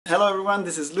Hello everyone,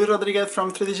 this is Luis Rodriguez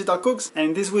from 3 Digital Cooks, and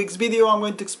in this week's video I'm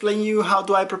going to explain you how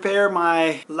do I prepare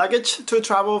my luggage to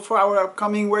travel for our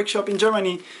upcoming workshop in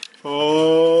Germany.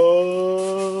 Oh,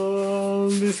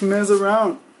 this mess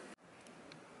around.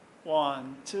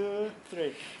 1, 2,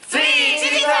 3. 3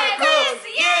 Digital Cooks!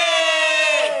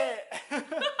 Yay!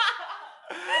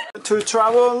 To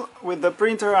travel with the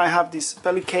printer I have this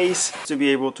belly case to be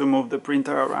able to move the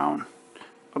printer around.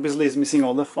 Obviously it's missing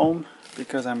all the foam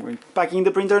because I'm going packing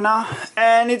the printer now,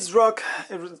 and it's rock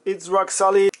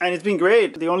solid and it's been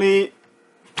great. The only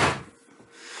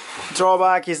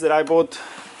drawback is that I bought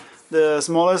the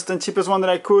smallest and cheapest one that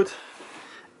I could,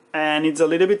 and it's a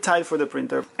little bit tight for the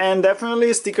printer, and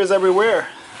definitely stickers everywhere.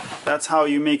 That's how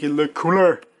you make it look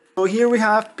cooler. So here we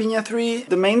have Piña 3.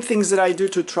 The main things that I do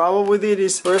to travel with it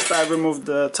is first I remove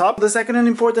the top. The second and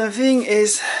important thing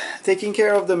is taking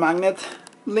care of the magnet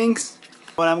links.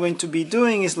 What I'm going to be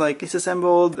doing is like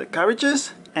disassemble the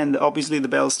carriages and obviously the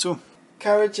bells too.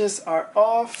 Carriages are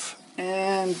off,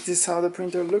 and this is how the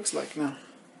printer looks like now.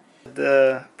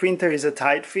 The printer is a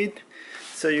tight fit,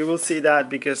 so you will see that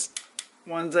because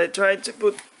once I try to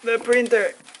put the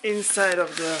printer inside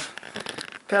of the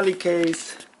belly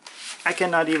case, I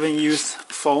cannot even use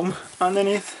foam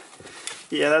underneath.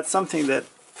 Yeah, that's something that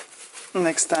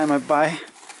next time I buy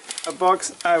a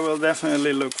box I will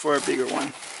definitely look for a bigger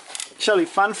one. Actually,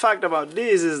 fun fact about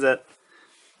this is that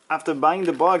after buying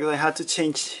the box I had to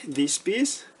change this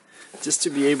piece just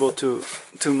to be able to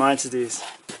match this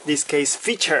case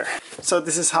feature. So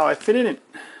this is how I fit it in.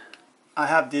 I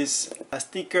have these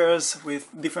stickers with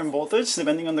different voltage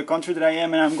depending on the country that I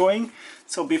am and I'm going.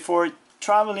 So before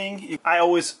traveling I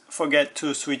always forget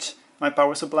to switch my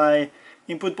power supply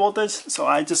input voltage, so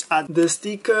I just add the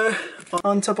sticker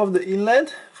on top of the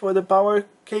inlet for the power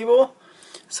cable.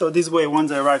 So this way,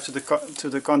 once I arrive to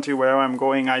the country where I'm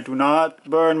going, I do not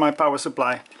burn my power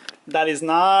supply. That is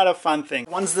not a fun thing.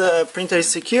 Once the printer is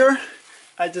secure,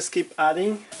 I just keep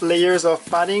adding layers of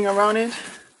padding around it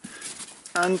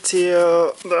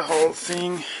until the whole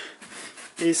thing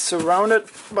is surrounded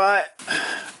by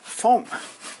foam.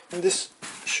 And this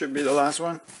should be the last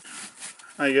one,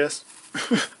 I guess.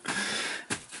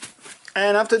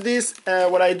 And after this,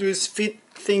 what I do is fit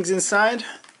things inside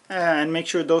and make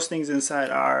sure those things inside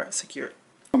are secure.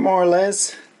 More or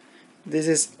less, this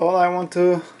is all I want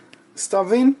to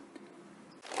stuff in.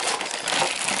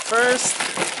 First,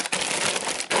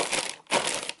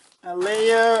 a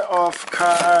layer of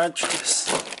cartridges.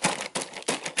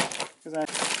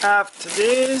 After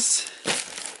this,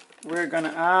 we're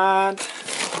gonna add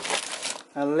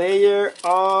a layer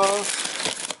of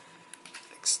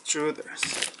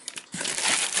extruders.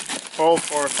 All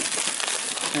four of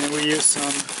them. And we use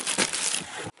some.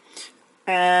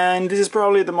 And this is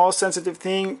probably the most sensitive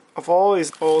thing of all,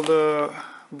 is all the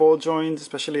ball joints,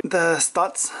 especially the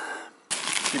studs.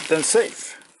 Keep them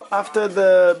safe. After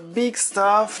the big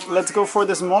stuff, let's go for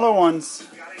the smaller ones.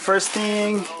 First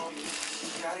thing,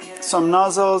 some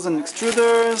nozzles and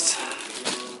extruders,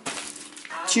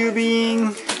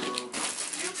 tubing,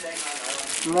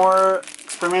 more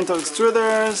experimental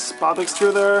extruders, pop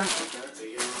extruder,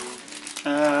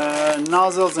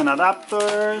 nozzles and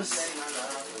adapters,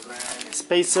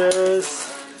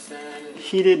 spacers,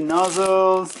 heated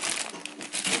nozzles,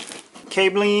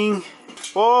 cabling.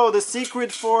 Oh, the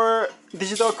secret for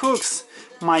Digital Cooks,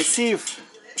 my sieve.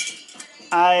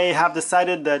 I have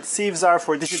decided that sieves are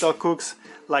for Digital Cooks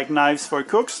like knives for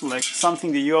cooks, like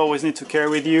something that you always need to carry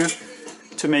with you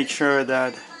to make sure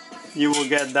that you will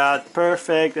get that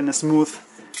perfect and a smooth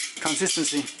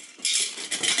consistency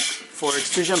for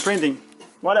extrusion printing.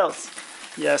 What else?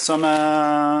 Yeah, some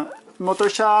motor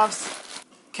shafts,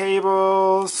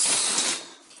 cables,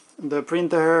 the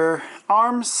printer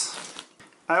arms.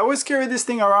 I always carry this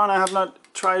thing around. I have not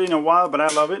tried it in a while, but I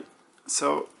love it.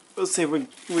 So we'll see if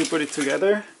we put it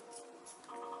together.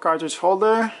 Cartridge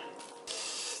holder,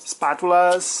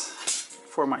 spatulas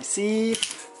for my sieve,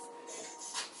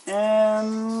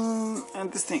 and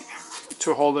this thing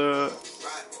to hold the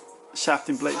shaft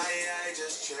in place.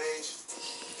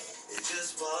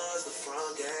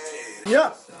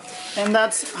 Yeah, and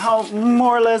that's how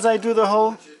more or less I do the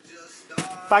whole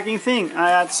packing thing.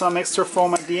 I add some extra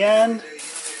foam at the end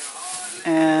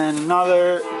and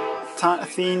another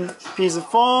thin piece of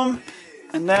foam,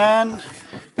 and then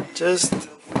just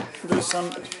do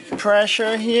some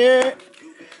pressure here,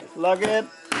 lug it.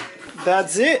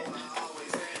 That's it,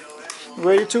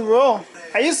 ready to roll.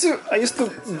 I used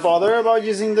to bother about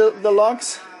using the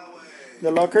locks,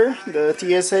 the locker, the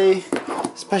TSA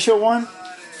special one,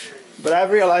 but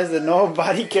I've realized that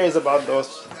nobody cares about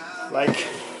those. Like,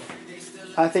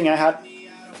 I think I had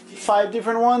 5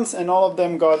 different ones and all of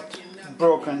them got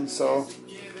broken, so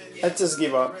let's just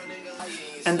give up.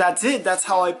 And that's it. That's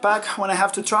how I pack when I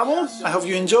have to travel. I hope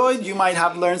you enjoyed. You might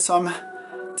have learned some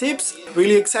tips.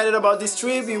 Really excited about this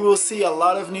trip. You will see a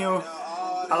lot of new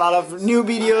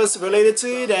videos related to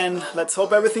it, and let's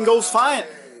hope everything goes fine.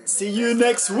 See you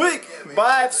next week.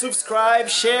 Bye, subscribe,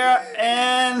 share,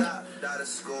 and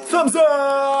thumbs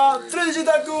up!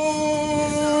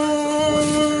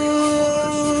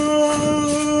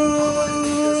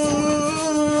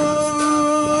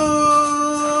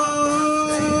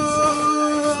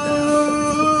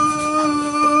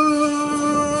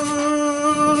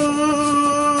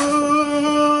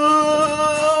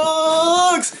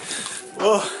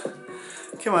 Oh,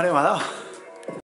 qué mareo me ha dado.